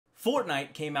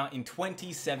Fortnite came out in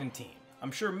 2017.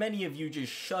 I'm sure many of you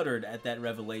just shuddered at that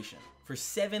revelation. For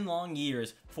 7 long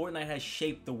years, Fortnite has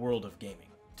shaped the world of gaming.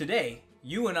 Today,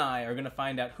 you and I are gonna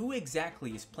find out who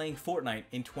exactly is playing Fortnite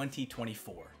in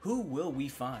 2024. Who will we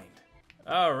find?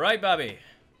 All right, Bobby.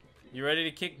 You ready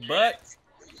to kick butt?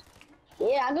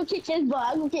 Yeah, I'm gonna kick his butt.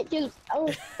 I'm gonna kick his.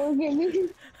 I'm gonna get me.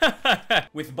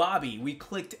 With Bobby, we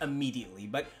clicked immediately,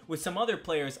 but with some other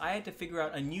players, I had to figure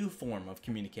out a new form of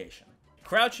communication.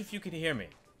 Crouch if you can hear me.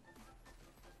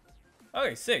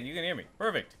 Okay, sick. You can hear me.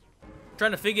 Perfect.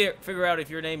 Trying to figure out if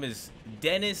your name is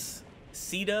Dennis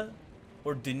Sita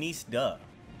or Denise Duh.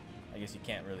 I guess you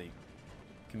can't really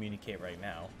communicate right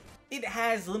now. It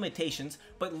has limitations,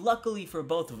 but luckily for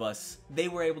both of us, they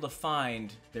were able to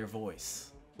find their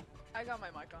voice. I got my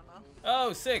mic on now.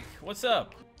 Oh, sick. What's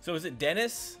up? So is it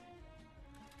Dennis?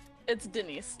 It's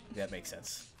Denise. That makes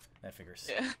sense. That figures.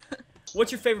 Yeah.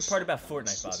 What's your favorite part about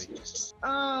Fortnite, Bobby?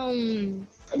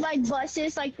 Like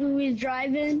buses, like when we was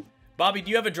driving. Bobby,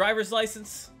 do you have a driver's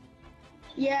license?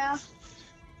 Yeah.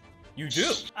 You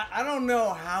do? I don't know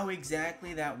how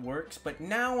exactly that works, but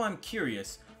now I'm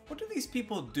curious. What do these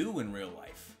people do in real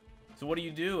life? So what do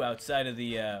you do outside of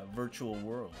the virtual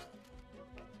world?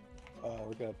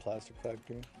 Work at a plastic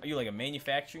factory. Are you like a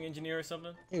manufacturing engineer or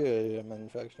something? Yeah,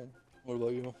 manufacturing. What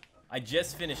about you? I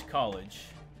just finished college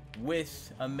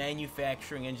with a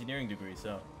manufacturing engineering degree,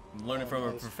 so I'm learning from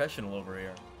a professional over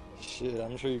here. Shit,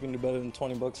 I'm sure you can do better than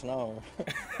 20 bucks an hour.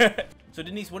 So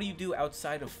Denise, what do you do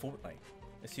outside of Fortnite?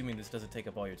 Assuming this doesn't take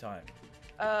up all your time.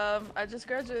 I just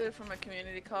graduated from a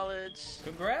community college.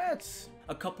 Congrats!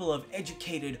 A couple of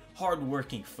educated,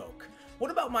 hard-working folk.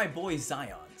 What about my boy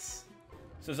Zions?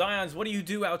 So Zions, what do you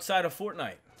do outside of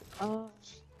Fortnite? I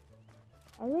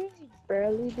really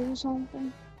barely do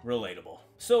something. Relatable.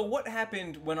 So what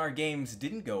happened when our games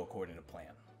didn't go according to plan?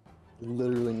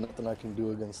 Literally nothing I can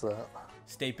do against that.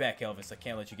 Stay back, Elvis. I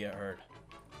can't let you get hurt.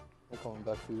 I'm coming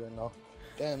back for you right now.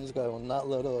 Damn, this guy will not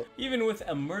let up. Even with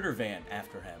a murder van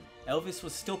after him, Elvis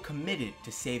was still committed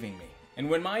to saving me. And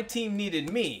when my team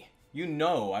needed me, you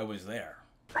know I was there.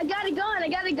 I got a gun. I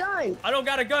got a gun. I don't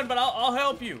got a gun, but I'll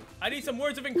help you. I need some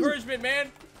words of encouragement,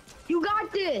 man. You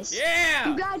got this. Yeah.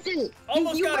 You got this.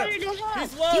 Almost you got better him. than him.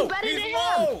 He's low. You better He's than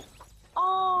low. him.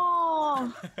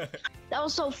 Oh, that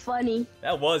was so funny.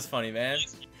 That was funny, man.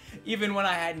 Even when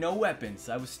I had no weapons,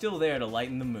 I was still there to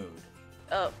lighten the mood.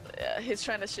 Oh, yeah, he's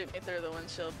trying to shoot me through the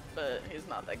windshield, but he's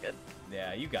not that good.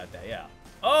 Yeah, you got that, yeah.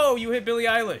 Oh, you hit Billie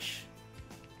Eilish.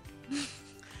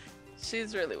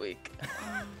 She's really weak.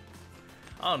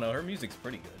 I don't know, her music's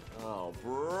pretty good. Oh,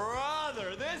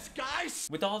 brother, this guy's...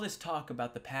 With all this talk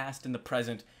about the past and the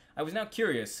present, I was now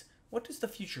curious, what does the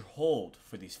future hold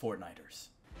for these Fortniters?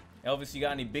 Elvis, you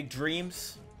got any big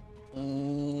dreams?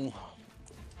 Win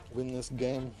this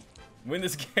game. Win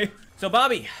this game? So,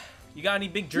 Bobby, you got any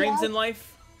big dreams in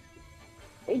life?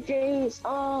 Big dreams. I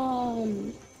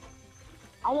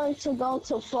want to go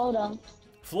to Florida.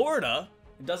 Florida?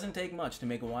 It doesn't take much to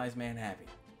make a wise man happy.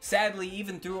 Sadly,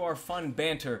 even through our fun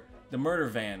banter, the murder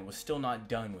van was still not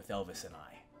done with Elvis and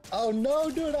I. Oh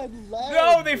no, dude, I lagged.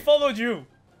 No, they followed you!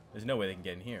 There's no way they can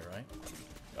get in here, right?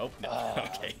 Oh, no,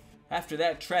 okay. After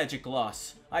that tragic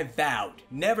loss, I vowed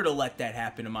never to let that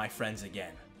happen to my friends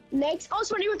again. Next. Oh,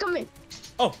 somebody were coming.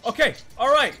 Oh, okay,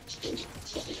 alright.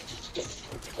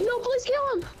 No, please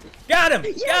kill him. Got him!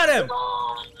 Yes! Got him!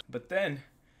 Oh! But then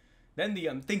the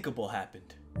unthinkable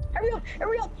happened. Hurry up,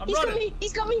 hurry up. I'm He's running. coming,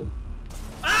 he's coming.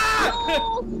 Ah!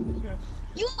 No!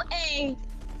 You a.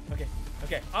 Okay,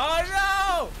 okay.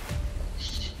 Oh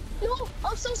No,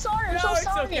 I'm so sorry. I'm no! so No, it's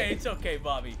sorry. okay, it's okay,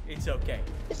 Bobby. It's okay.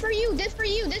 This for you, this for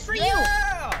you, this for you.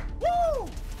 Yeah! Woo!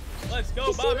 Let's go,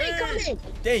 You see Bobby! me coming.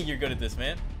 Dang, you're good at this,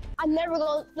 man. I'm never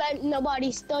gonna let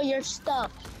nobody steal your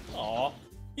stuff. Aw.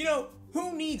 You know,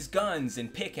 who needs guns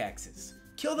and pickaxes?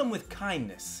 Kill them with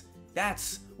kindness.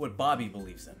 That's what Bobby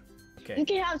believes in. Okay. You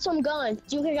can have some guns.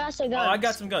 You can got some guns. Oh, I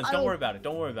got some guns. Don't worry about it.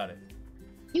 Don't worry about it.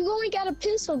 You only got a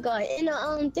pistol gun and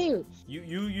a thing.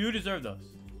 You deserve those.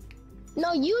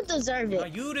 No, you deserve it. No,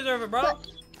 you deserve it, bro. But-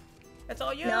 That's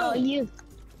all you. No, you.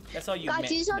 That's all you. Got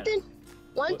you something?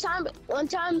 No. One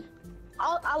time,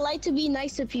 I like to be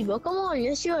nice to people. Come on,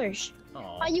 it's yours.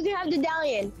 Aw. Oh, you can have the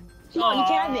medallion. Come on, you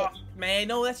can have it. Man,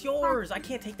 no, that's yours. I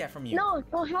can't take that from you. No,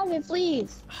 don't have it,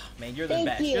 please. Man, you're the Thank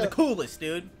best. you. You're the coolest,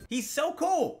 dude. He's so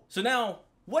cool. So now,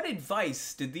 what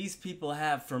advice did these people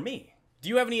have for me? Do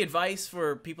you have any advice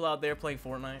for people out there playing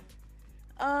Fortnite?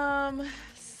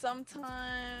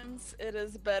 Sometimes it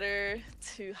is better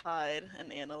to hide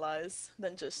and analyze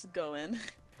than just go in.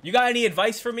 You got any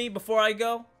advice for me before I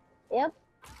go? Yep.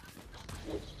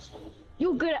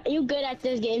 You good at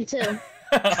this game too.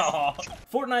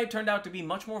 Fortnite turned out to be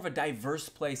much more of a diverse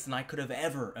place than I could have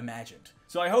ever imagined.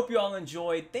 So I hope you all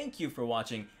enjoyed, thank you for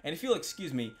watching, and if you'll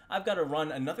excuse me, I've got to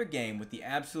run another game with the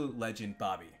absolute legend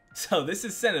Bobby. So this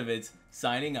is Cenovids,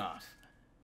 signing off.